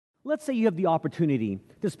Let's say you have the opportunity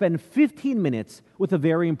to spend 15 minutes with a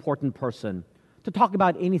very important person to talk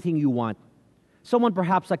about anything you want. Someone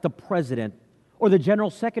perhaps like the president or the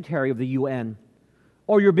general secretary of the UN,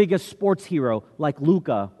 or your biggest sports hero like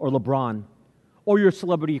Luca or LeBron, or your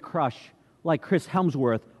celebrity crush like Chris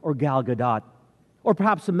Hemsworth or Gal Gadot, or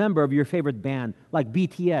perhaps a member of your favorite band like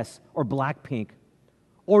BTS or Blackpink,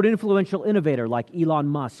 or an influential innovator like Elon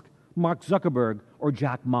Musk, Mark Zuckerberg, or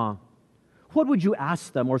Jack Ma. What would you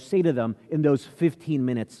ask them or say to them in those 15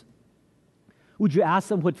 minutes? Would you ask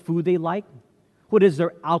them what food they like? What is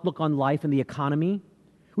their outlook on life and the economy?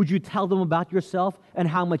 Would you tell them about yourself and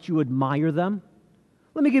how much you admire them?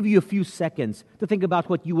 Let me give you a few seconds to think about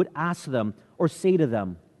what you would ask them or say to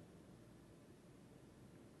them.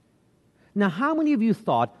 Now, how many of you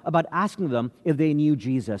thought about asking them if they knew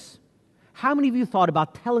Jesus? How many of you thought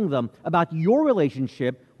about telling them about your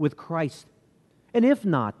relationship with Christ? And if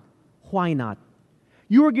not, why not?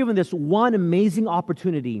 You were given this one amazing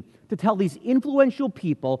opportunity to tell these influential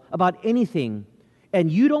people about anything,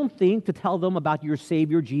 and you don't think to tell them about your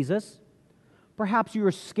Savior, Jesus? Perhaps you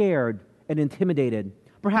are scared and intimidated.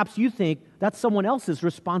 Perhaps you think that's someone else's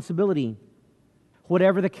responsibility.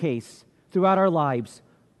 Whatever the case, throughout our lives,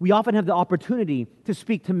 we often have the opportunity to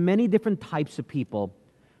speak to many different types of people,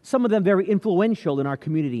 some of them very influential in our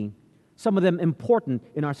community, some of them important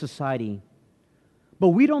in our society. But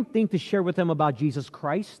we don't think to share with them about Jesus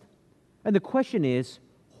Christ. And the question is,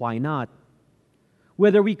 why not?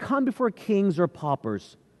 Whether we come before kings or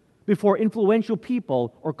paupers, before influential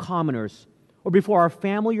people or commoners, or before our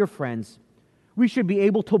family or friends, we should be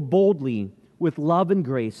able to boldly, with love and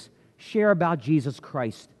grace, share about Jesus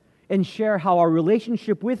Christ and share how our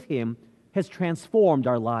relationship with Him has transformed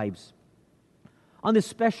our lives. On this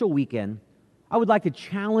special weekend, I would like to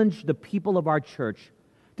challenge the people of our church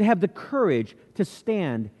to have the courage to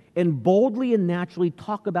stand and boldly and naturally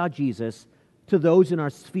talk about Jesus to those in our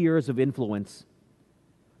spheres of influence.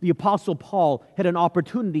 The Apostle Paul had an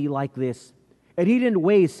opportunity like this, and he didn't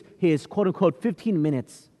waste his quote-unquote 15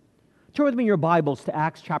 minutes. Turn with me in your Bibles to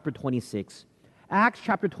Acts chapter 26. Acts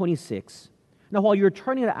chapter 26. Now, while you're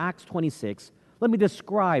turning to Acts 26, let me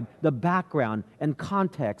describe the background and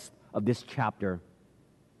context of this chapter.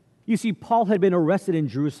 You see, Paul had been arrested in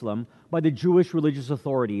Jerusalem by the Jewish religious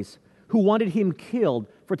authorities who wanted him killed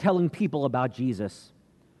for telling people about Jesus.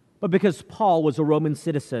 But because Paul was a Roman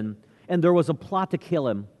citizen and there was a plot to kill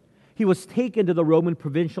him, he was taken to the Roman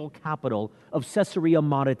provincial capital of Caesarea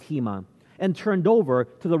Maritima and turned over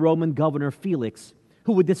to the Roman governor Felix,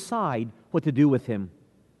 who would decide what to do with him.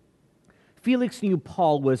 Felix knew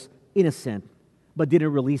Paul was innocent, but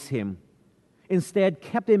didn't release him. Instead,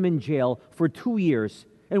 kept him in jail for 2 years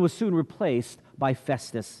and was soon replaced by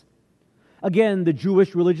Festus. Again, the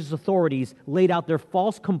Jewish religious authorities laid out their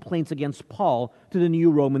false complaints against Paul to the new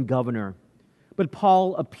Roman governor. But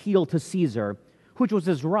Paul appealed to Caesar, which was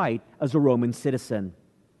his right as a Roman citizen.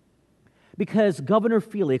 Because Governor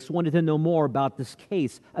Felix wanted to know more about this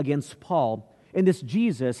case against Paul and this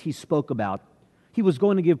Jesus he spoke about, he was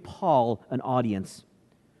going to give Paul an audience.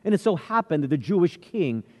 And it so happened that the Jewish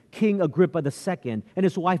king, King Agrippa II, and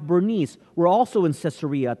his wife Bernice were also in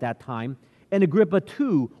Caesarea at that time, and Agrippa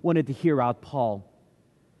too wanted to hear out Paul.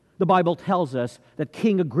 The Bible tells us that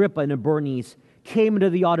King Agrippa and Bernice came into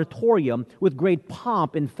the auditorium with great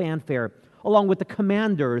pomp and fanfare, along with the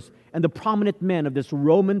commanders and the prominent men of this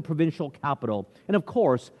Roman provincial capital. And of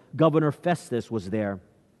course, Governor Festus was there.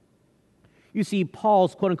 You see,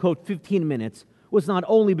 Paul's quote-unquote 15 minutes was not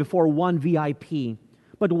only before one VIP,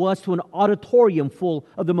 but was to an auditorium full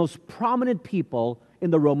of the most prominent people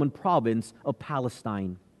in the Roman province of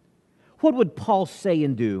Palestine. What would Paul say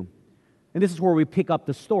and do? And this is where we pick up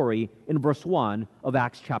the story in verse 1 of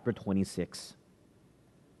Acts chapter 26.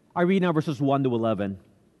 I read now verses 1 to 11.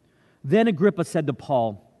 Then Agrippa said to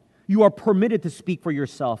Paul, "You are permitted to speak for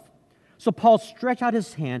yourself." So Paul stretched out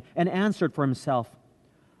his hand and answered for himself,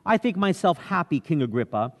 "I think myself happy, King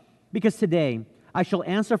Agrippa, because today I shall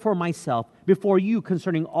answer for myself before you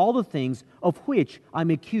concerning all the things of which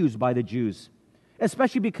I'm accused by the Jews,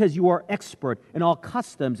 especially because you are expert in all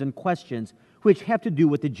customs and questions which have to do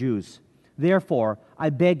with the Jews. Therefore, I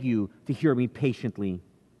beg you to hear me patiently.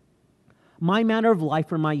 My manner of life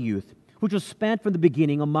from my youth, which was spent from the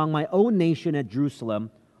beginning among my own nation at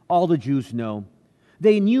Jerusalem, all the Jews know.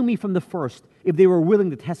 They knew me from the first, if they were willing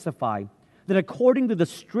to testify, that according to the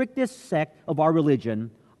strictest sect of our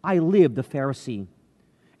religion, I lived a Pharisee.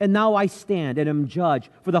 And now I stand and am judged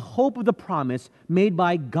for the hope of the promise made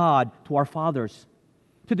by God to our fathers.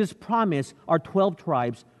 To this promise our 12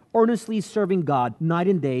 tribes, earnestly serving God night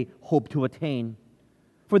and day, hope to attain.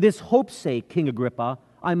 For this hope's sake, King Agrippa,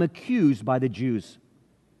 I am accused by the Jews.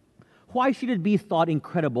 Why should it be thought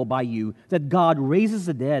incredible by you that God raises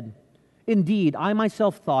the dead? Indeed, I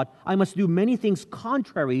myself thought I must do many things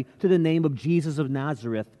contrary to the name of Jesus of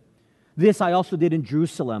Nazareth. This I also did in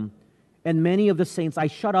Jerusalem, and many of the saints I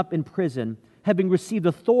shut up in prison, having received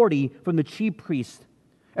authority from the chief priests.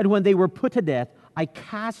 And when they were put to death, I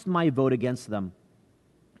cast my vote against them.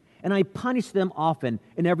 And I punished them often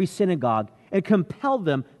in every synagogue, and compelled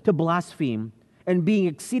them to blaspheme. And being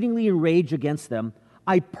exceedingly enraged against them,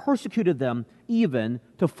 I persecuted them even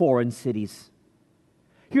to foreign cities.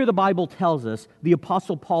 Here the Bible tells us the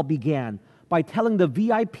Apostle Paul began by telling the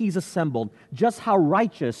VIPs assembled just how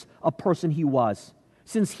righteous a person he was,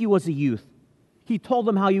 since he was a youth. He told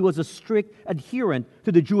them how he was a strict adherent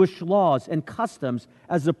to the Jewish laws and customs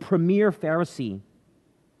as a premier Pharisee.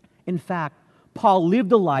 In fact, Paul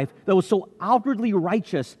lived a life that was so outwardly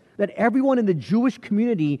righteous that everyone in the Jewish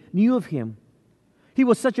community knew of him. He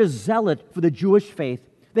was such a zealot for the Jewish faith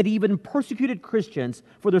that he even persecuted Christians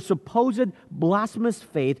for their supposed blasphemous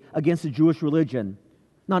faith against the Jewish religion,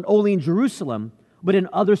 not only in Jerusalem, but in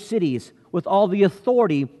other cities, with all the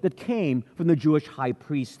authority that came from the Jewish high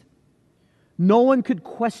priest. No one could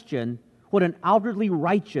question what an outwardly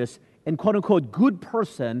righteous and quote-unquote good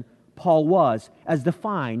person Paul was, as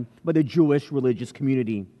defined by the Jewish religious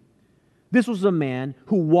community. This was a man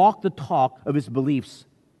who walked the talk of his beliefs,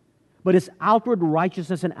 but his outward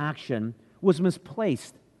righteousness and action was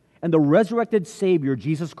misplaced, and the resurrected Savior,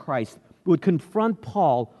 Jesus Christ, would confront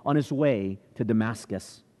Paul on his way to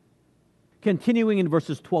Damascus. Continuing in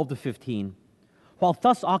verses 12 to 15, while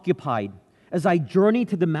thus occupied, as I journeyed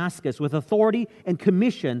to Damascus with authority and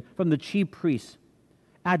commission from the chief priests,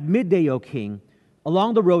 at midday, O king,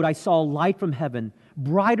 along the road I saw a light from heaven,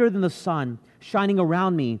 brighter than the sun, shining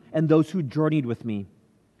around me and those who journeyed with me.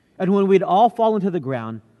 And when we had all fallen to the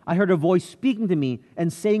ground, I heard a voice speaking to me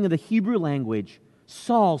and saying in the Hebrew language,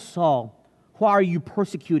 Saul, Saul, why are you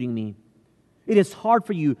persecuting me? It is hard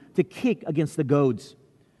for you to kick against the goads.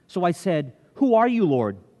 So I said, Who are you,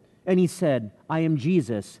 Lord? And he said, I am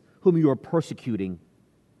Jesus, whom you are persecuting.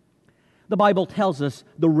 The Bible tells us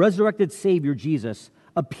the resurrected Savior, Jesus,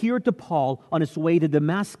 appeared to Paul on his way to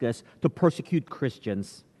Damascus to persecute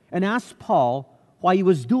Christians, and asked Paul why he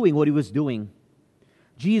was doing what he was doing.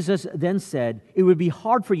 Jesus then said, It would be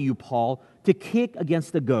hard for you, Paul, to kick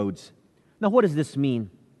against the goads. Now, what does this mean?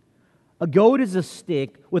 A goad is a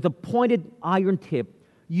stick with a pointed iron tip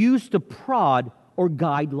used to prod or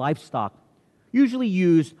guide livestock, usually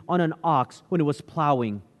used on an ox when it was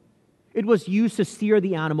plowing. It was used to steer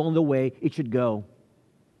the animal in the way it should go.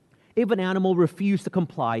 If an animal refused to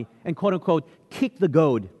comply and quote-unquote kick the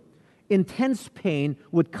goad, intense pain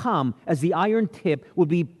would come as the iron tip would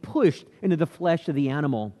be pushed into the flesh of the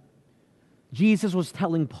animal. Jesus was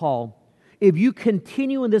telling Paul, if you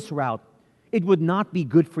continue in this route, it would not be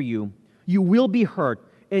good for you. You will be hurt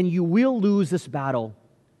and you will lose this battle.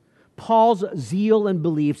 Paul's zeal and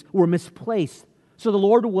beliefs were misplaced, so the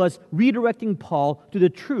Lord was redirecting Paul to the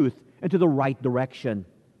truth and to the right direction.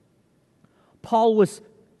 Paul was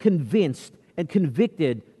convinced and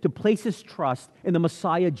convicted to place his trust in the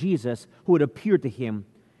Messiah Jesus who had appeared to him,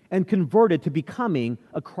 and converted to becoming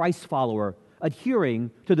a Christ follower,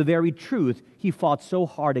 adhering to the very truth he fought so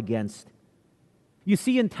hard against. You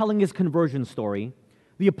see, in telling his conversion story,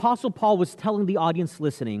 the Apostle Paul was telling the audience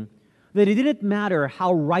listening that it didn't matter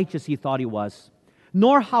how righteous he thought he was,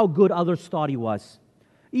 nor how good others thought he was.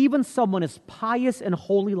 Even someone as pious and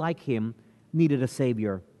holy like him needed a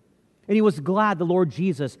Savior. And he was glad the Lord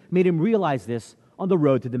Jesus made him realize this on the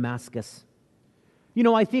road to Damascus. You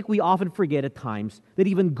know, I think we often forget at times that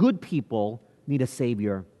even good people need a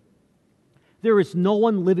Savior. There is no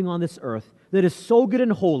one living on this earth that is so good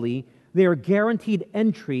and holy they are guaranteed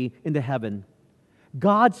entry into heaven.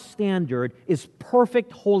 God's standard is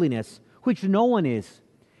perfect holiness, which no one is.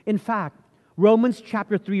 In fact, Romans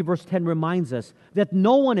chapter 3, verse 10 reminds us that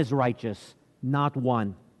no one is righteous, not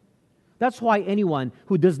one. That's why anyone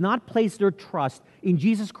who does not place their trust in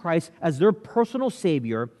Jesus Christ as their personal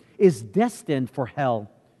Savior is destined for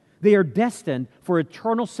hell. They are destined for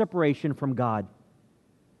eternal separation from God.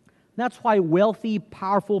 That's why wealthy,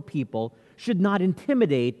 powerful people should not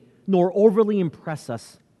intimidate nor overly impress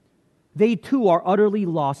us. They too are utterly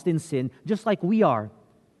lost in sin, just like we are,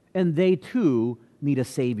 and they too need a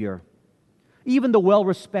Savior. Even the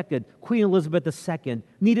well-respected Queen Elizabeth II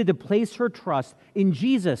needed to place her trust in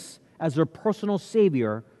Jesus as her personal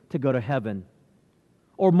Savior to go to heaven.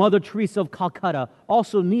 Or Mother Teresa of Calcutta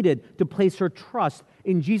also needed to place her trust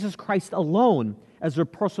in Jesus Christ alone as her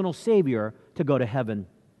personal Savior to go to heaven.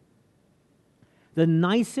 The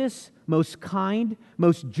nicest, most kind,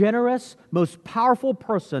 most generous, most powerful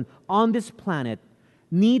person on this planet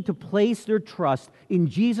need to place their trust in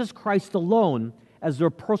Jesus Christ alone as their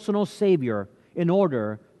personal Savior in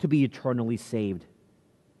order to be eternally saved.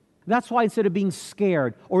 That's why instead of being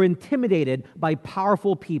scared or intimidated by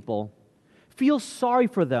powerful people, feel sorry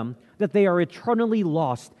for them that they are eternally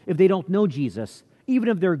lost if they don't know Jesus, even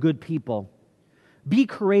if they're good people. Be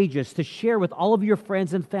courageous to share with all of your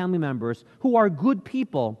friends and family members who are good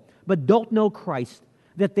people but don't know Christ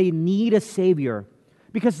that they need a Savior,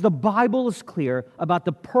 because the Bible is clear about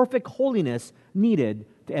the perfect holiness needed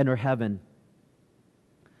to enter heaven.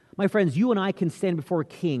 My friends, you and I can stand before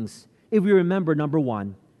kings if we remember, number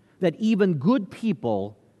one, that even good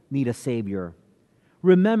people need a Savior.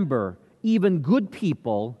 Remember, even good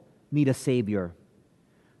people need a Savior.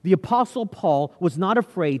 The Apostle Paul was not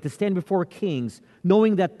afraid to stand before kings,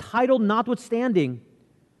 knowing that title notwithstanding,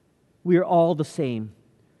 we are all the same.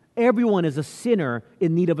 Everyone is a sinner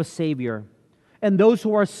in need of a Savior. And those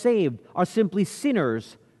who are saved are simply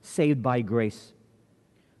sinners saved by grace.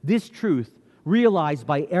 This truth, realized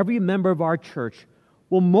by every member of our church,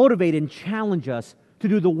 will motivate and challenge us to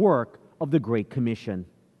do the work of the Great Commission.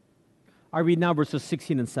 I read now verses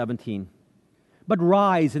 16 and 17. But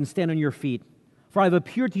rise and stand on your feet, for I have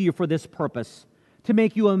appeared to you for this purpose, to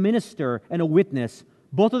make you a minister and a witness,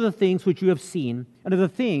 both of the things which you have seen and of the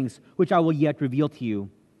things which I will yet reveal to you.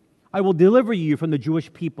 I will deliver you from the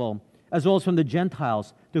Jewish people, as well as from the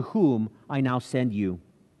Gentiles, to whom I now send you.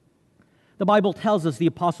 The Bible tells us the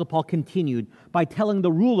Apostle Paul continued by telling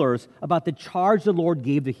the rulers about the charge the Lord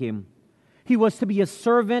gave to him. He was to be a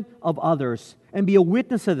servant of others and be a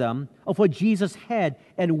witness to them of what Jesus had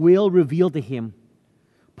and will reveal to him.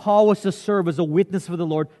 Paul was to serve as a witness for the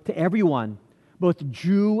Lord to everyone, both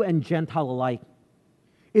Jew and Gentile alike.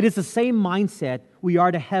 It is the same mindset we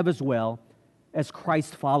are to have as well as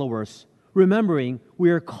Christ followers, remembering we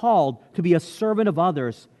are called to be a servant of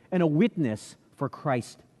others and a witness for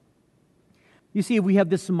Christ. You see, if we have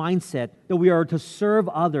this mindset that we are to serve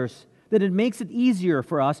others, then it makes it easier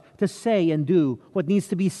for us to say and do what needs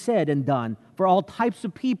to be said and done for all types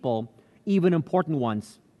of people, even important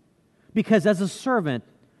ones. Because as a servant,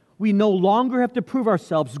 we no longer have to prove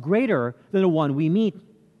ourselves greater than the one we meet.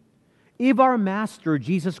 If our Master,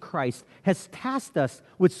 Jesus Christ, has tasked us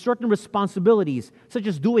with certain responsibilities, such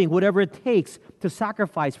as doing whatever it takes to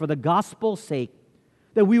sacrifice for the gospel's sake,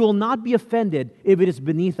 then we will not be offended if it is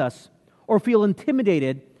beneath us, or feel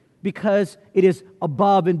intimidated because it is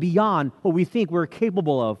above and beyond what we think we're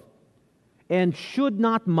capable of, and should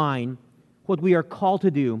not mind what we are called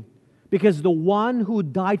to do, because the one who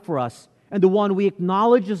died for us and the one we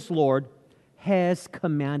acknowledge as Lord has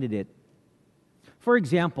commanded it. For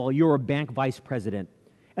example, you're a bank vice president,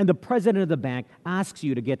 and the president of the bank asks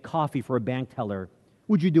you to get coffee for a bank teller.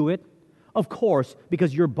 Would you do it? Of course,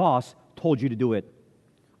 because your boss told you to do it.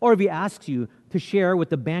 Or if he asks you to share with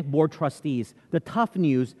the bank board trustees the tough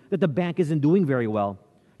news that the bank isn't doing very well,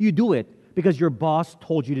 you do it because your boss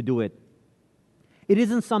told you to do it. It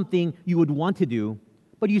isn't something you would want to do,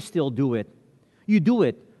 but you still do it. You do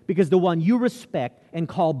it because the one you respect and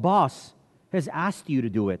call boss has asked you to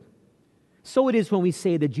do it. So it is when we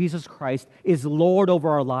say that Jesus Christ is Lord over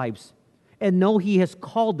our lives and know He has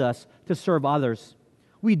called us to serve others.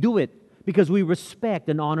 We do it because we respect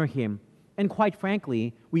and honor Him, and quite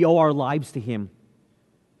frankly, we owe our lives to Him.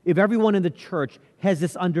 If everyone in the church has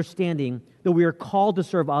this understanding that we are called to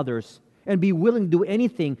serve others and be willing to do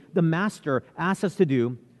anything the Master asks us to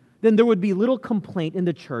do, then there would be little complaint in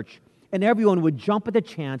the church, and everyone would jump at the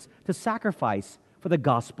chance to sacrifice for the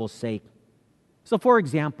gospel's sake. So, for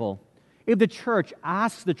example, if the church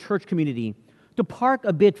asks the church community to park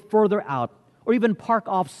a bit further out, or even park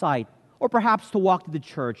off-site, or perhaps to walk to the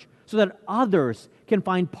church so that others can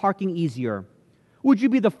find parking easier, would you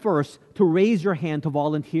be the first to raise your hand to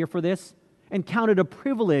volunteer for this and count it a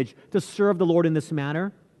privilege to serve the Lord in this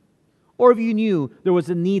manner? Or if you knew there was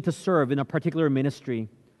a need to serve in a particular ministry,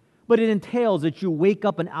 but it entails that you wake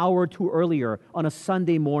up an hour or two earlier on a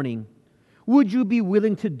Sunday morning, would you be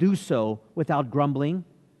willing to do so without grumbling?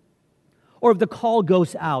 Or if the call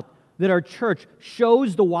goes out that our church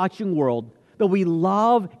shows the watching world that we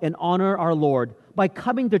love and honor our Lord by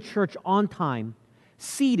coming to church on time,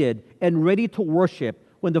 seated and ready to worship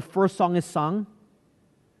when the first song is sung,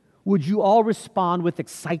 would you all respond with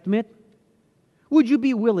excitement? Would you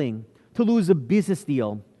be willing to lose a business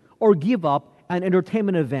deal or give up an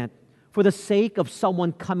entertainment event for the sake of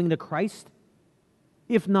someone coming to Christ?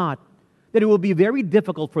 If not, then it will be very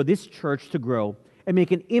difficult for this church to grow and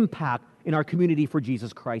make an impact in our community for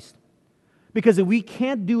Jesus Christ. Because if we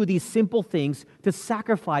can't do these simple things to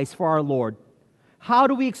sacrifice for our Lord, how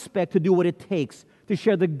do we expect to do what it takes to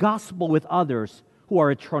share the gospel with others who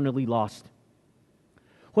are eternally lost?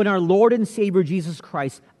 When our Lord and Savior Jesus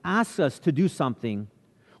Christ asks us to do something,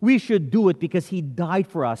 we should do it because He died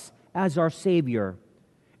for us as our Savior,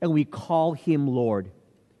 and we call Him Lord.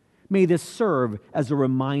 May this serve as a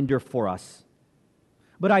reminder for us.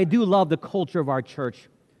 But I do love the culture of our church,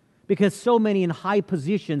 because so many in high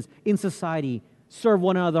positions in society serve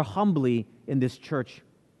one another humbly in this church.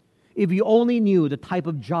 If you only knew the type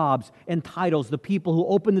of jobs and titles the people who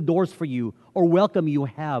open the doors for you or welcome you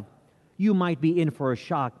have, you might be in for a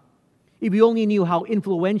shock. If you only knew how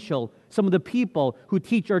influential some of the people who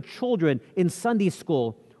teach our children in Sunday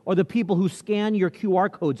school or the people who scan your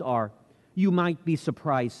QR codes are, you might be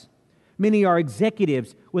surprised. Many are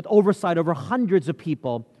executives with oversight over hundreds of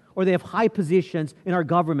people, or they have high positions in our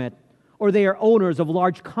government, or they are owners of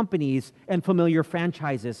large companies and familiar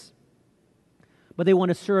franchises. But they want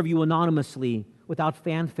to serve you anonymously, without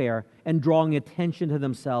fanfare and drawing attention to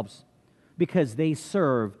themselves, because they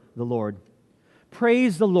serve the Lord.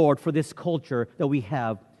 Praise the Lord for this culture that we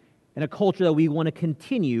have, and a culture that we want to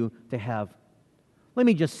continue to have. Let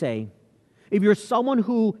me just say, if you're someone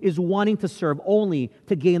who is wanting to serve only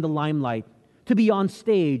to gain the limelight, to be on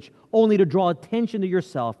stage only to draw attention to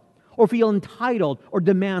yourself, or feel entitled or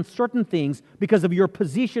demand certain things because of your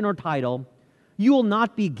position or title, you will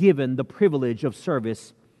not be given the privilege of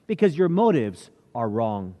service because your motives are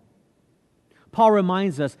wrong. Paul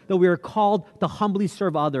reminds us that we are called to humbly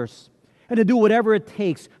serve others and to do whatever it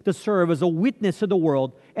takes to serve as a witness to the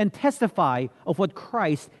world and testify of what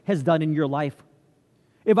Christ has done in your life.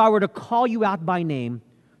 If I were to call you out by name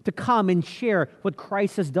to come and share what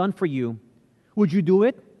Christ has done for you, would you do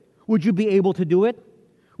it? Would you be able to do it?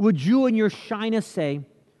 Would you in your shyness say,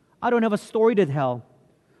 I don't have a story to tell.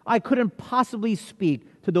 I couldn't possibly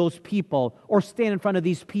speak to those people or stand in front of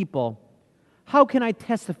these people. How can I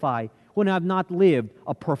testify when I have not lived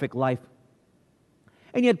a perfect life?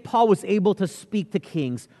 And yet Paul was able to speak to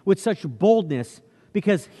kings with such boldness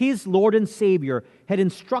because his Lord and Savior had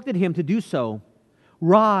instructed him to do so.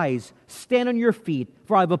 Rise, stand on your feet,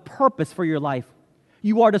 for I have a purpose for your life.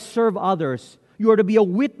 You are to serve others. You are to be a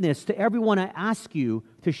witness to everyone I ask you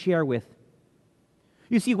to share with.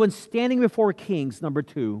 You see, when standing before kings, number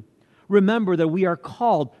 2, remember that we are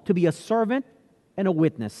called to be a servant and a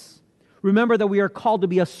witness. Remember that we are called to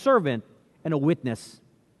be a servant and a witness.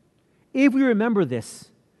 If we remember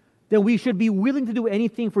this, then we should be willing to do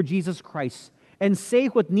anything for Jesus Christ and say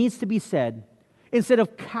what needs to be said, instead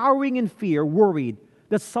of cowering in fear, worried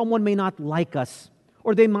that someone may not like us,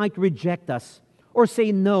 or they might reject us, or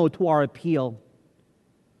say no to our appeal.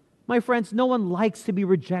 My friends, no one likes to be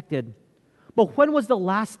rejected. But when was the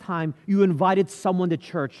last time you invited someone to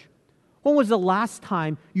church? When was the last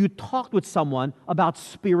time you talked with someone about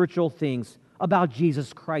spiritual things, about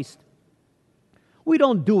Jesus Christ? We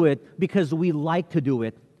don't do it because we like to do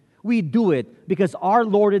it. We do it because our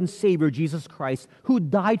Lord and Savior, Jesus Christ, who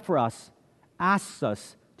died for us, asks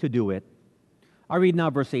us to do it. I read now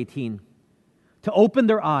verse 18. To open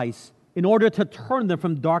their eyes in order to turn them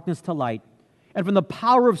from darkness to light and from the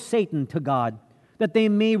power of Satan to God, that they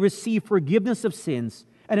may receive forgiveness of sins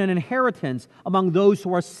and an inheritance among those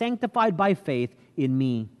who are sanctified by faith in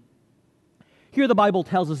me. Here the Bible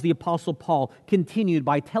tells us the Apostle Paul continued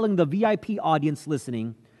by telling the VIP audience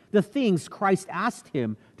listening the things Christ asked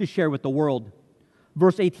him to share with the world.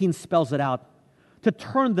 Verse 18 spells it out. To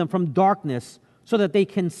turn them from darkness so that they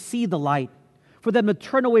can see the light, for them to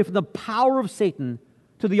turn away from the power of Satan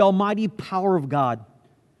to the almighty power of God,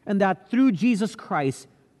 and that through Jesus Christ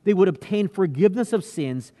they would obtain forgiveness of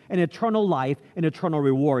sins and eternal life and eternal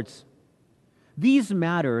rewards. These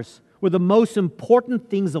matters were the most important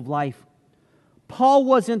things of life. Paul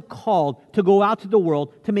wasn't called to go out to the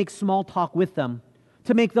world to make small talk with them,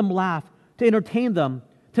 to make them laugh, to entertain them,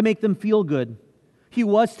 to make them feel good. He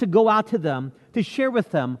was to go out to them to share with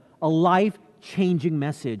them a life-changing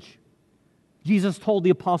message. Jesus told the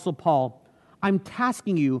Apostle Paul, I'm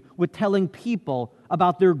tasking you with telling people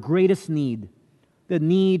about their greatest need, the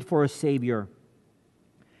need for a Savior.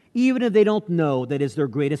 Even if they don't know that is their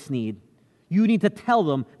greatest need, you need to tell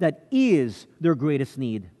them that is their greatest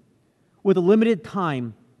need. With a limited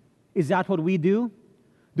time, is that what we do?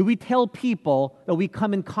 Do we tell people that we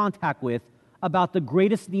come in contact with about the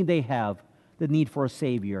greatest need they have, the need for a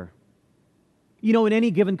Savior? You know, in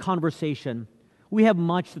any given conversation, we have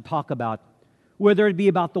much to talk about, whether it be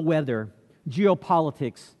about the weather,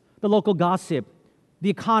 geopolitics, the local gossip, the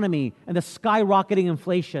economy and the skyrocketing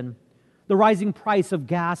inflation, the rising price of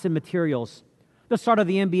gas and materials, the start of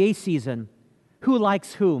the NBA season, who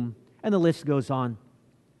likes whom, and the list goes on.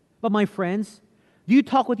 But my friends, do you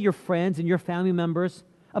talk with your friends and your family members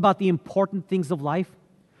about the important things of life?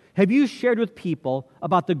 Have you shared with people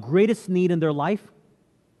about the greatest need in their life?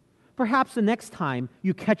 Perhaps the next time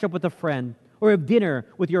you catch up with a friend or have dinner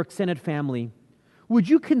with your extended family, would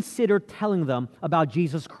you consider telling them about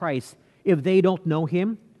Jesus Christ if they don't know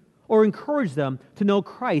Him, or encourage them to know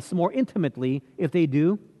Christ more intimately if they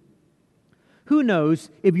do? Who knows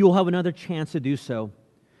if you'll have another chance to do so?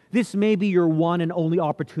 This may be your one and only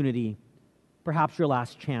opportunity, perhaps your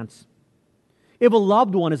last chance. If a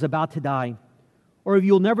loved one is about to die, or if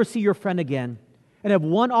you'll never see your friend again, and have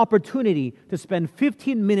one opportunity to spend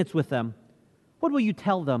 15 minutes with them, what will you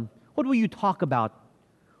tell them? What will you talk about?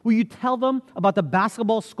 Will you tell them about the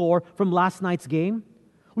basketball score from last night's game?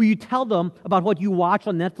 Will you tell them about what you watched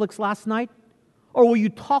on Netflix last night? Or will you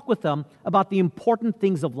talk with them about the important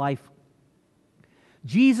things of life?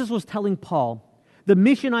 Jesus was telling Paul, the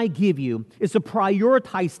mission I give you is to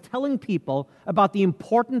prioritize telling people about the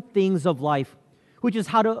important things of life, which is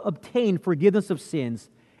how to obtain forgiveness of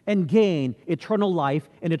sins and gain eternal life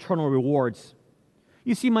and eternal rewards.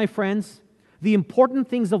 You see, my friends, the important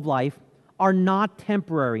things of life are not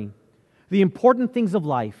temporary. The important things of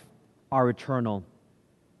life are eternal.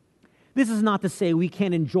 This is not to say we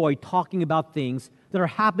can't enjoy talking about things that are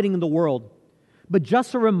happening in the world, but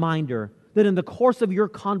just a reminder that in the course of your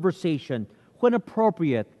conversation, when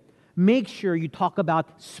appropriate, make sure you talk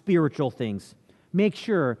about spiritual things. Make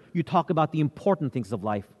sure you talk about the important things of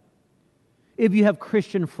life. If you have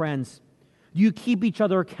Christian friends, do you keep each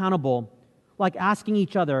other accountable, like asking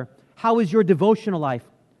each other, how is your devotional life?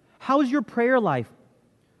 How is your prayer life?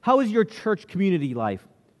 How is your church community life?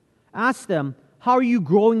 Ask them, how are you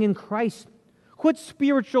growing in Christ? What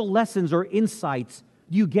spiritual lessons or insights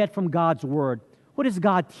do you get from God's Word? What is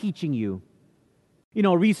God teaching you? You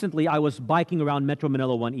know, recently I was biking around Metro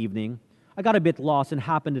Manila one evening. I got a bit lost and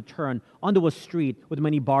happened to turn onto a street with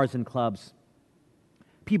many bars and clubs.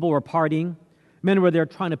 People were partying. Men were there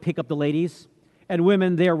trying to pick up the ladies, and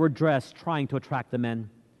women there were dressed trying to attract the men.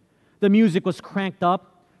 The music was cranked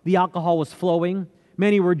up. The alcohol was flowing.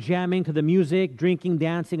 Many were jamming to the music, drinking,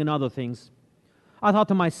 dancing, and other things. I thought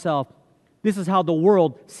to myself, this is how the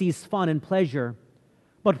world sees fun and pleasure.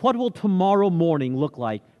 But what will tomorrow morning look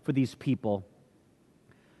like for these people?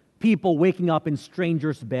 People waking up in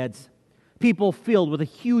strangers' beds. People filled with a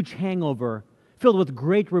huge hangover, filled with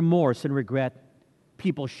great remorse and regret.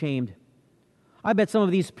 People shamed. I bet some of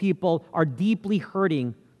these people are deeply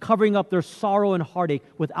hurting, covering up their sorrow and heartache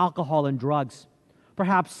with alcohol and drugs.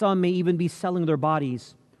 Perhaps some may even be selling their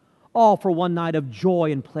bodies, all for one night of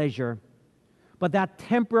joy and pleasure. But that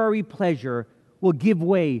temporary pleasure will give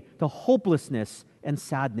way to hopelessness and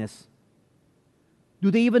sadness. Do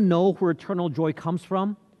they even know where eternal joy comes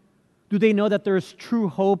from? Do they know that there is true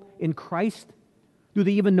hope in Christ? Do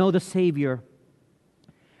they even know the Savior?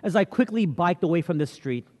 As I quickly biked away from this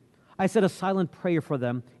street, I said a silent prayer for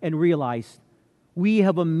them and realized we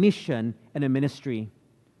have a mission and a ministry.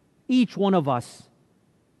 Each one of us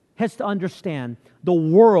has to understand the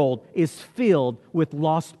world is filled with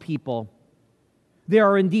lost people. There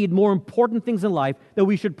are indeed more important things in life that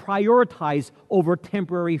we should prioritize over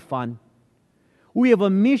temporary fun. We have a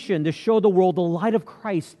mission to show the world the light of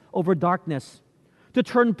Christ over darkness, to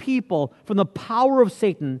turn people from the power of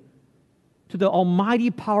Satan to the almighty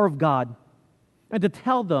power of God, and to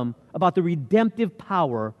tell them about the redemptive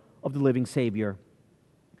power of the living Savior.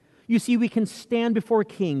 You see, we can stand before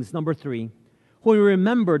kings, number 3, when we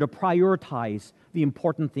remember to prioritize the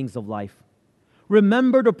important things of life.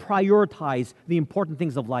 Remember to prioritize the important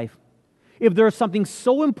things of life. If there is something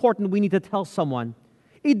so important we need to tell someone,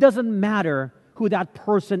 it doesn't matter who that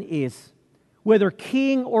person is, whether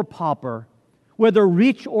king or pauper, whether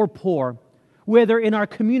rich or poor, whether in our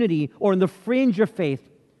community or in the fringe of faith,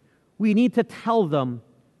 we need to tell them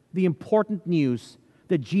the important news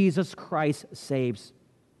that Jesus Christ saves.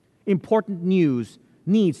 Important news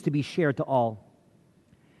needs to be shared to all.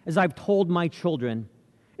 As I've told my children,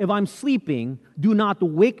 if I'm sleeping, do not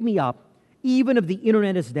wake me up, even if the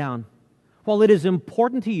internet is down. While it is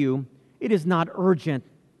important to you, it is not urgent.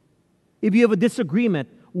 If you have a disagreement,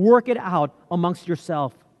 work it out amongst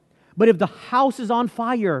yourself. But if the house is on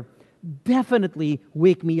fire, definitely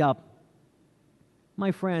wake me up.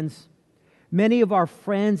 My friends, many of our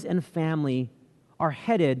friends and family are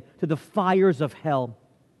headed to the fires of hell.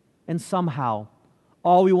 And somehow,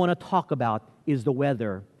 all we want to talk about is the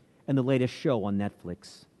weather and the latest show on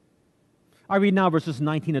Netflix. I read now verses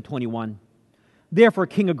 19 to 21. Therefore,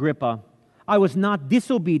 King Agrippa, I was not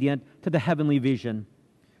disobedient to the heavenly vision,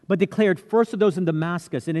 but declared first to those in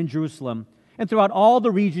Damascus and in Jerusalem, and throughout all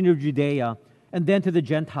the region of Judea, and then to the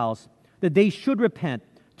Gentiles, that they should repent,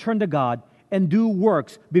 turn to God, and do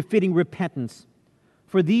works befitting repentance.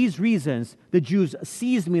 For these reasons, the Jews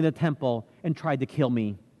seized me in the temple and tried to kill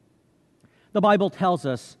me. The Bible tells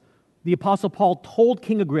us The Apostle Paul told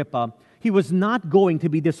King Agrippa he was not going to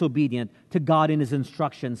be disobedient to God in his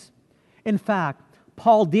instructions. In fact,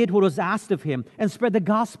 Paul did what was asked of him and spread the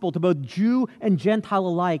gospel to both Jew and Gentile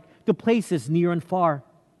alike, to places near and far.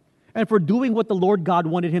 And for doing what the Lord God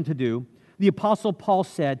wanted him to do, the Apostle Paul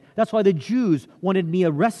said, "That's why the Jews wanted me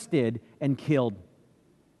arrested and killed."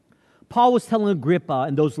 Paul was telling Agrippa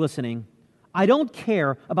and those listening, "I don't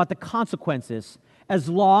care about the consequences as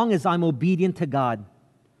long as I'm obedient to God."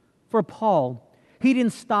 For Paul, he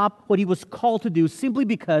didn't stop what he was called to do simply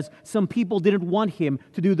because some people didn't want him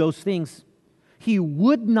to do those things. He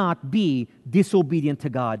would not be disobedient to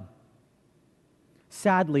God.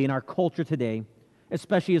 Sadly, in our culture today,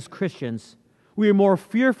 especially as Christians, we are more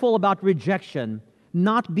fearful about rejection,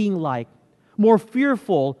 not being liked, more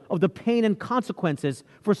fearful of the pain and consequences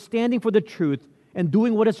for standing for the truth and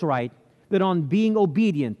doing what is right than on being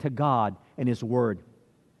obedient to God and His Word.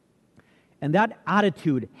 And that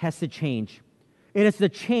attitude has to change. It has to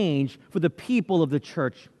change for the people of the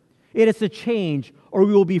church. It has to change, or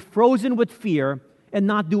we will be frozen with fear and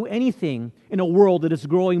not do anything in a world that is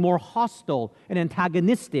growing more hostile and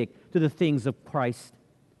antagonistic to the things of Christ.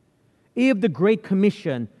 If the Great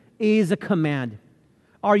Commission is a command,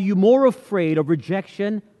 are you more afraid of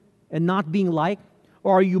rejection and not being liked,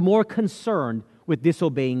 or are you more concerned with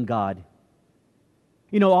disobeying God?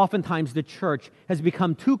 You know, oftentimes the church has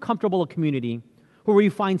become too comfortable a community where we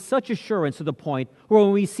find such assurance to the point where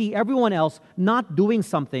when we see everyone else not doing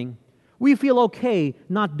something, we feel okay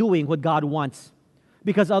not doing what God wants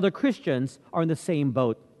because other Christians are in the same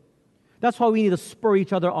boat. That's why we need to spur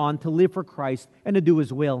each other on to live for Christ and to do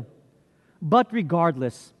His will. But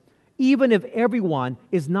regardless, even if everyone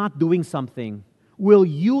is not doing something, will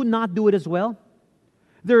you not do it as well?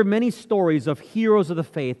 There are many stories of heroes of the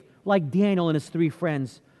faith like Daniel and his 3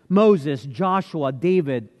 friends, Moses, Joshua,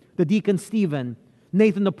 David, the deacon Stephen,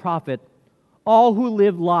 Nathan the prophet, all who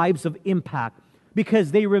lived lives of impact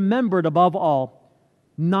because they remembered above all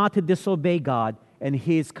not to disobey God and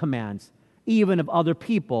His commands, even if other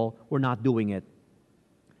people were not doing it.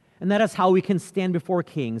 And that is how we can stand before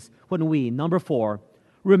kings when we, number 4,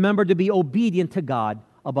 remember to be obedient to God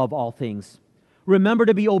above all things. Remember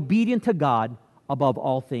to be obedient to God above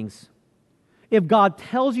all things. If God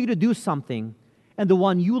tells you to do something and the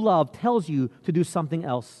one you love tells you to do something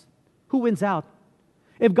else, who wins out?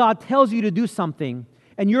 If God tells you to do something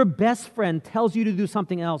and your best friend tells you to do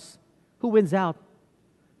something else, who wins out?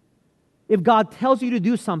 If God tells you to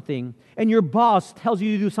do something and your boss tells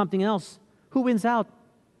you to do something else, who wins out?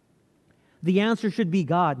 The answer should be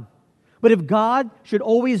God. But if God should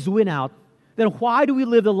always win out, then why do we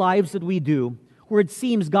live the lives that we do where it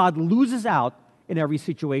seems God loses out in every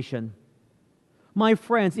situation? My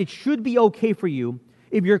friends, it should be okay for you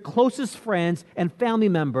if your closest friends and family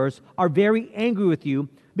members are very angry with you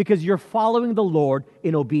because you're following the Lord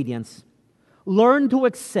in obedience. Learn to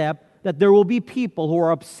accept that there will be people who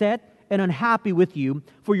are upset and unhappy with you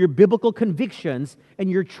for your biblical convictions and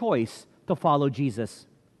your choice to follow Jesus.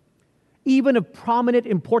 Even if prominent,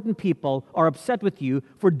 important people are upset with you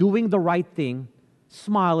for doing the right thing,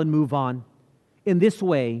 smile and move on. In this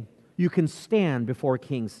way, you can stand before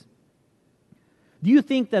kings. Do you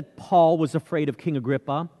think that Paul was afraid of King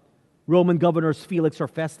Agrippa, Roman governors Felix or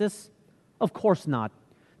Festus? Of course not.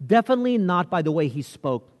 Definitely not by the way he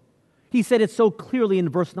spoke. He said it so clearly in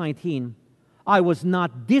verse 19, "I was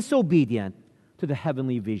not disobedient to the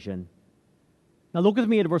heavenly vision." Now look with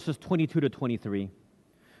me at verses 22 to 23.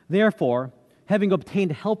 "Therefore, having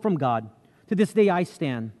obtained help from God, to this day I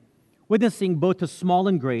stand, witnessing both to small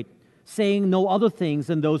and great, saying no other things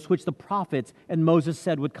than those which the prophets and Moses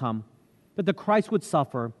said would come, that the Christ would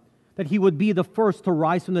suffer, that He would be the first to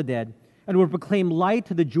rise from the dead, and would proclaim light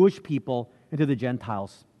to the Jewish people and to the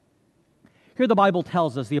Gentiles." Here the Bible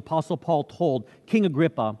tells us the Apostle Paul told King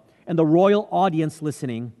Agrippa and the royal audience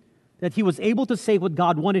listening that he was able to say what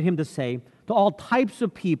God wanted him to say to all types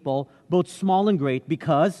of people, both small and great,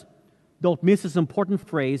 because, don't miss this important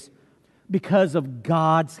phrase, because of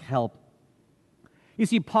God's help. You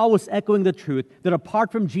see, Paul was echoing the truth that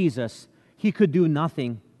apart from Jesus, he could do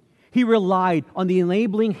nothing. He relied on the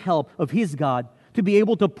enabling help of his God to be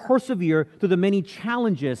able to persevere through the many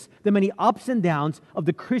challenges, the many ups and downs of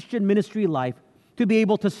the Christian ministry life, to be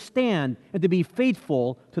able to stand and to be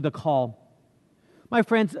faithful to the call. My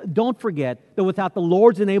friends, don't forget that without the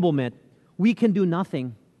Lord's enablement, we can do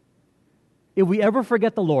nothing. If we ever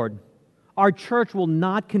forget the Lord, our church will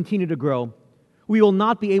not continue to grow. We will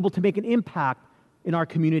not be able to make an impact in our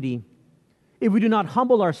community. If we do not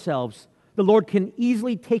humble ourselves, the Lord can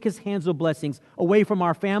easily take His hands of blessings away from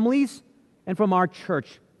our families and from our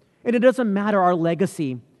church. And it doesn't matter our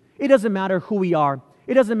legacy. It doesn't matter who we are.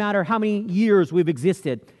 It doesn't matter how many years we've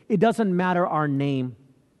existed. It doesn't matter our name.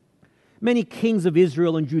 Many kings of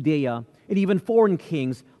Israel and Judea, and even foreign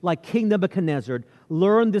kings like King Nebuchadnezzar,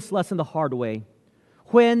 learned this lesson the hard way.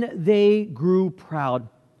 When they grew proud,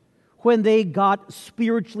 when they got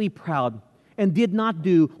spiritually proud and did not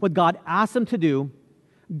do what God asked them to do,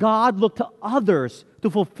 God looked to others to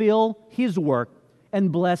fulfill His work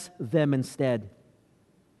and bless them instead.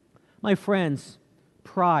 My friends,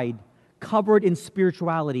 pride covered in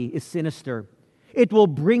spirituality is sinister. It will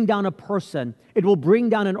bring down a person. It will bring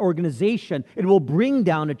down an organization. It will bring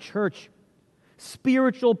down a church.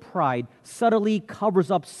 Spiritual pride subtly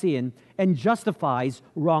covers up sin and justifies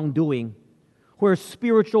wrongdoing, where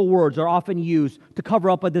spiritual words are often used to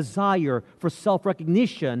cover up a desire for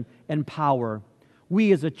self-recognition and power.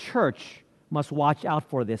 We as a church must watch out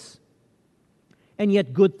for this. And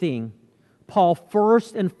yet, good thing, Paul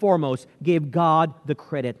first and foremost gave God the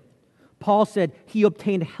credit. Paul said he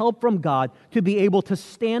obtained help from God to be able to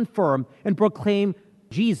stand firm and proclaim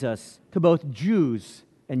Jesus to both Jews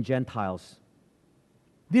and Gentiles.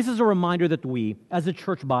 This is a reminder that we, as a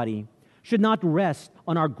church body, should not rest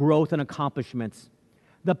on our growth and accomplishments.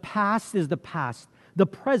 The past is the past. The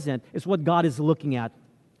present is what God is looking at.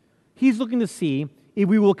 He's looking to see if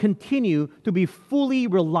we will continue to be fully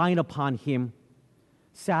reliant upon Him.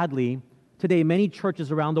 Sadly, today many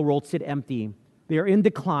churches around the world sit empty. They are in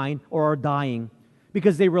decline or are dying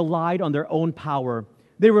because they relied on their own power.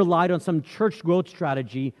 They relied on some church growth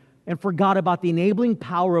strategy and forgot about the enabling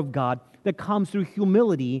power of God that comes through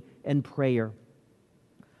humility and prayer.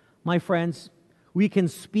 My friends, we can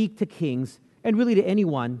speak to kings and really to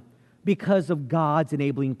anyone because of God's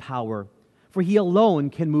enabling power, for He alone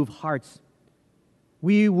can move hearts.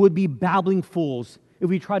 We would be babbling fools if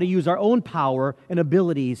we try to use our own power and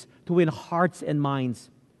abilities to win hearts and minds.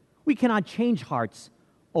 We cannot change hearts.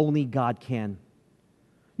 Only God can.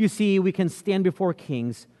 You see, we can stand before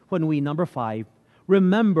kings when we, number 5,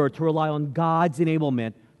 remember to rely on God's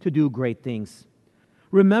enablement to do great things.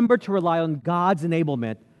 Remember to rely on God's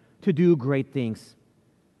enablement to do great things.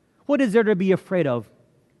 What is there to be afraid of?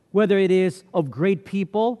 Whether it is of great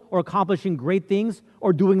people or accomplishing great things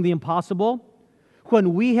or doing the impossible?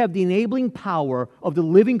 When we have the enabling power of the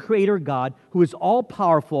living Creator God who is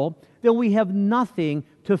all-powerful, then we have nothing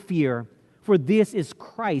to fear, for this is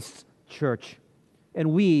Christ's church,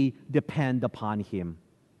 and we depend upon Him.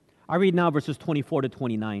 I read now verses 24 to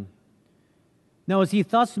 29. Now as he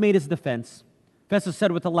thus made his defense, Festus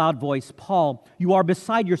said with a loud voice, "Paul, you are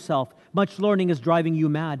beside yourself. Much learning is driving you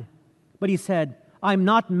mad." But he said, "I am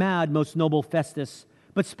not mad, most noble Festus,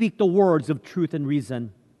 but speak the words of truth and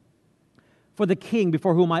reason. For the king,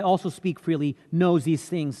 before whom I also speak freely, knows these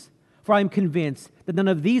things. For I am convinced that none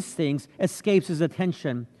of these things escapes his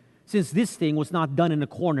attention, since this thing was not done in a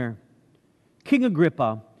corner. King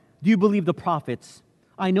Agrippa, do you believe the prophets?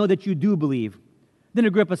 I know that you do believe." Then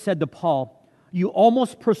Agrippa said to Paul, "You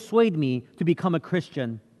almost persuade me to become a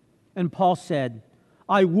Christian." And Paul said,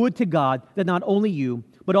 "I would to God that not only you,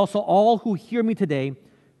 but also all who hear me today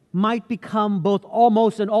might become both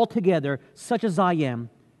almost and altogether such as I am,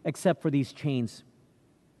 except for these chains."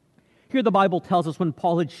 Here the Bible tells us when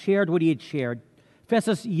Paul had shared what he had shared,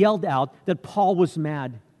 Festus yelled out that Paul was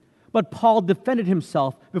mad. But Paul defended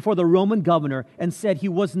himself before the Roman governor and said he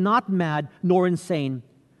was not mad nor insane,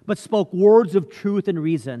 but spoke words of truth and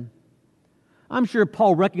reason. I'm sure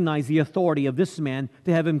Paul recognized the authority of this man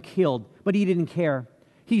to have him killed, but he didn't care.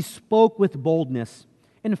 He spoke with boldness.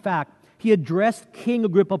 In fact, he addressed King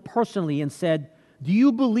Agrippa personally and said, "Do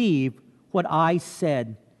you believe what I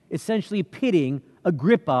said?" Essentially pitting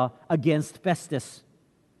Agrippa against Festus.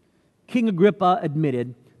 King Agrippa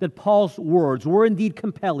admitted that Paul's words were indeed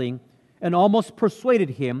compelling and almost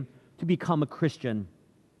persuaded him to become a Christian.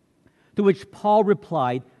 To which Paul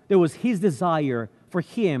replied there was his desire for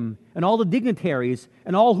him and all the dignitaries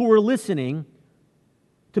and all who were listening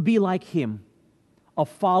to be like him, a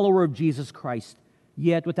follower of Jesus Christ,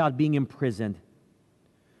 yet without being imprisoned.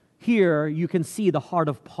 Here you can see the heart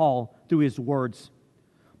of Paul through his words.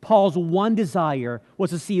 Paul's one desire was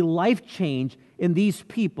to see life change in these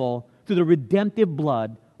people through the redemptive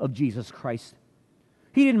blood of Jesus Christ.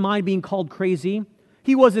 He didn't mind being called crazy.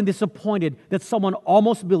 He wasn't disappointed that someone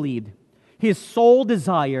almost believed. His sole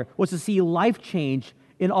desire was to see life change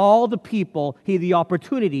in all the people he had the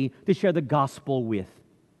opportunity to share the gospel with.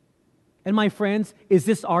 And my friends, is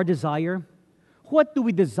this our desire? What do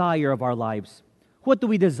we desire of our lives? What do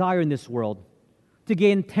we desire in this world? To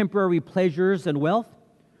gain temporary pleasures and wealth?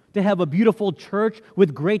 To have a beautiful church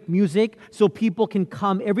with great music so people can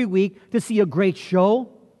come every week to see a great show?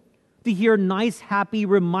 To hear nice, happy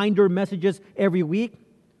reminder messages every week?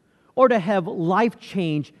 or to have life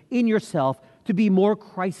change in yourself to be more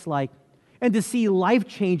Christ-like, and to see life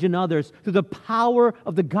change in others through the power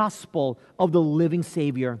of the gospel of the living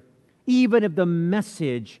Savior, even if the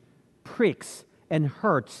message pricks and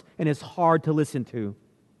hurts and is hard to listen to.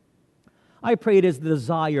 I pray it is the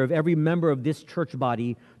desire of every member of this church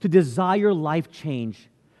body to desire life change,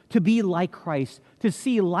 to be like Christ, to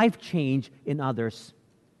see life change in others.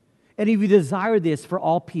 And if you desire this for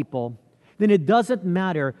all people, then it doesn't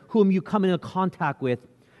matter whom you come into contact with.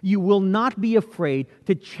 You will not be afraid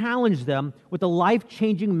to challenge them with the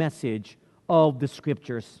life-changing message of the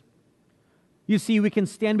Scriptures. You see, we can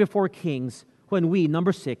stand before kings when we,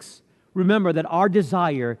 number 6, remember that our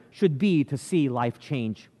desire should be to see life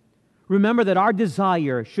change. Remember that our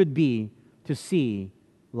desire should be to see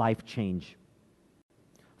life change.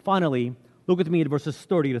 Finally, look with me at verses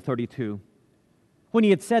 30 to 32. When he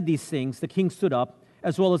had said these things, the king stood up,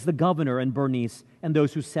 as well as the governor and Bernice and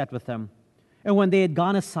those who sat with them. And when they had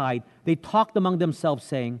gone aside, they talked among themselves,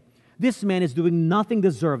 saying, "This man is doing nothing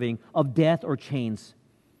deserving of death or chains."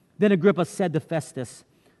 Then Agrippa said to Festus,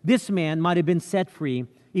 "This man might have been set free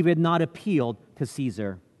if he had not appealed to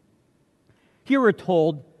Caesar." Here we're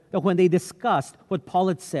told that when they discussed what Paul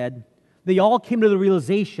had said, they all came to the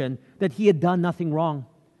realization that he had done nothing wrong.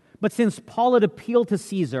 But since Paul had appealed to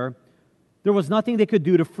Caesar, there was nothing they could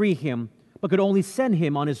do to free him, but could only send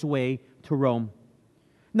him on his way to Rome.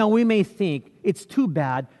 Now we may think it's too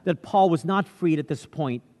bad that Paul was not freed at this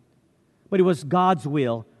point, but it was God's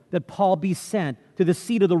will that Paul be sent to the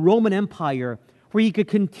seat of the Roman Empire, where he could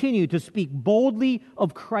continue to speak boldly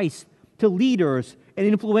of Christ to leaders and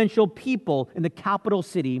influential people in the capital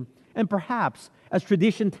city, and perhaps, as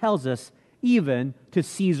tradition tells us, even to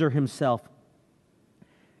Caesar himself.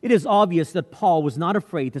 It is obvious that Paul was not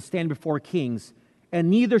afraid to stand before kings, and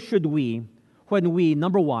neither should we when we,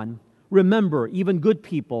 number 1, remember even good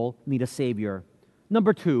people need a Savior.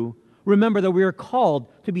 Number 2, remember that we are called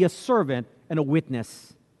to be a servant and a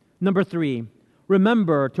witness. Number 3,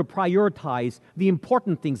 remember to prioritize the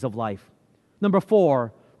important things of life. Number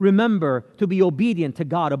 4, remember to be obedient to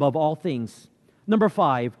God above all things. Number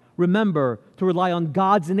 5, remember to rely on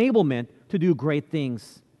God's enablement to do great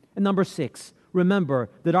things. And number 6, remember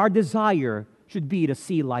that our desire should be to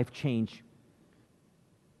see life change.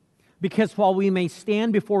 Because while we may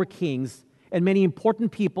stand before kings and many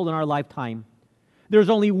important people in our lifetime, there's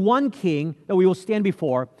only one king that we will stand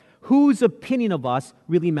before whose opinion of us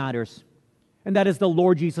really matters, and that is the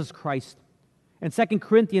Lord Jesus Christ. And 2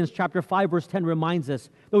 Corinthians chapter 5, verse 10 reminds us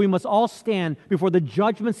that we must all stand before the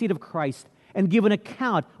judgment seat of Christ and give an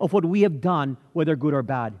account of what we have done, whether good or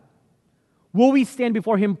bad. Will we stand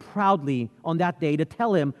before Him proudly on that day to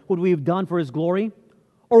tell Him what we have done for His glory?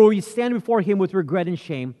 Or will we stand before Him with regret and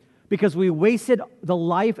shame because we wasted the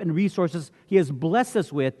life and resources He has blessed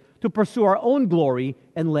us with to pursue our own glory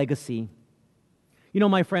and legacy? You know,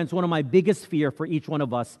 my friends, one of my biggest fears for each one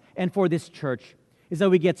of us and for this church is that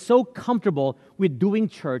we get so comfortable with doing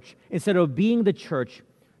church instead of being the church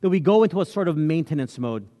that we go into a sort of maintenance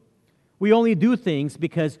mode. We only do things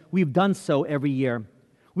because we've done so every year.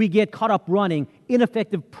 We get caught up running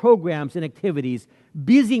ineffective programs and activities,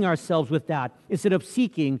 busying ourselves with that instead of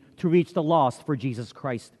seeking to reach the lost for Jesus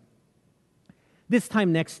Christ. This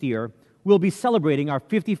time next year, we'll be celebrating our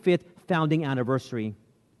 55th founding anniversary.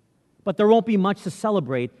 But there won't be much to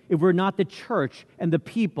celebrate if we're not the church and the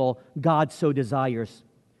people God so desires.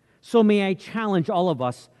 So may I challenge all of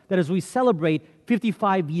us that as we celebrate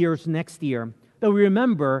 55 years next year, that we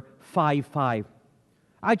remember 5-5.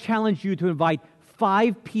 I challenge you to invite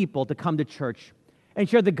 5 people to come to church and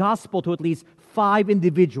share the gospel to at least 5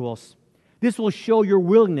 individuals. This will show your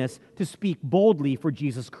willingness to speak boldly for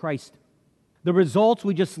Jesus Christ. The results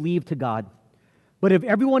we just leave to God. But if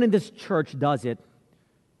everyone in this church does it,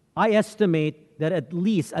 I estimate that at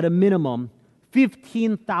least, at a minimum,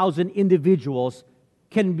 15,000 individuals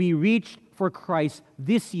can be reached for Christ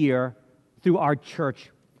this year through our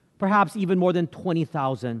church. Perhaps even more than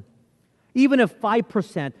 20,000. Even if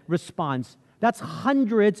 5% responds, that's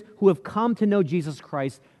hundreds who have come to know Jesus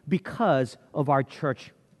Christ because of our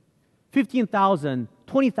church. 15,000,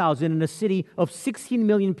 20,000 in a city of 16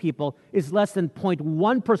 million people is less than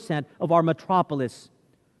 0.1% of our metropolis.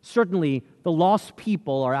 Certainly, the lost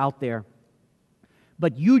people are out there.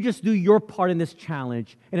 But you just do your part in this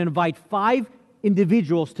challenge and invite 5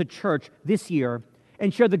 individuals to church this year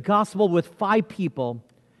and share the gospel with 5 people.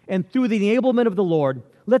 And through the enablement of the Lord,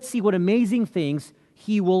 let's see what amazing things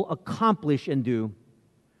He will accomplish and do.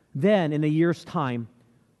 Then, in a year's time,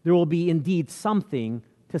 there will be indeed something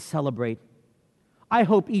to celebrate. I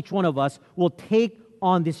hope each one of us will take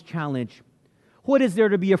on this challenge. What is there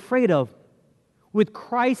to be afraid of? With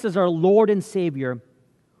Christ as our Lord and Savior,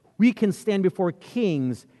 we can stand before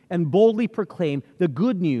kings and boldly proclaim the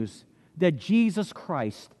good news that Jesus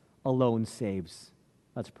Christ alone saves.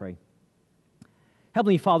 Let's pray.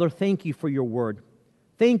 Heavenly Father, thank you for your word.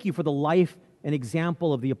 Thank you for the life and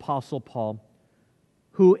example of the Apostle Paul,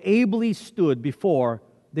 who ably stood before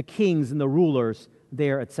the kings and the rulers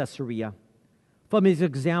there at Caesarea. From his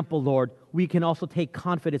example, Lord, we can also take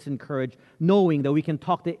confidence and courage, knowing that we can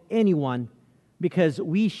talk to anyone because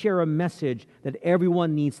we share a message that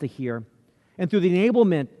everyone needs to hear. And through the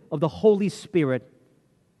enablement of the Holy Spirit,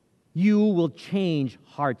 you will change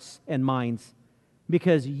hearts and minds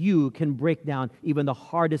because you can break down even the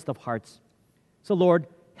hardest of hearts. So, Lord,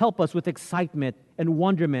 help us with excitement and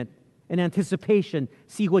wonderment and anticipation,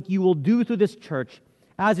 see what you will do through this church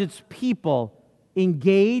as its people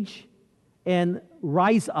engage and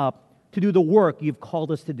rise up to do the work you've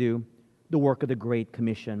called us to do, the work of the Great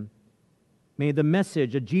Commission. May the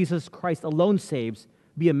message that Jesus Christ alone saves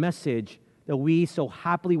be a message that we so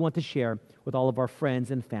happily want to share with all of our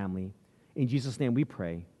friends and family. In Jesus' name we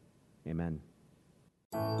pray. Amen.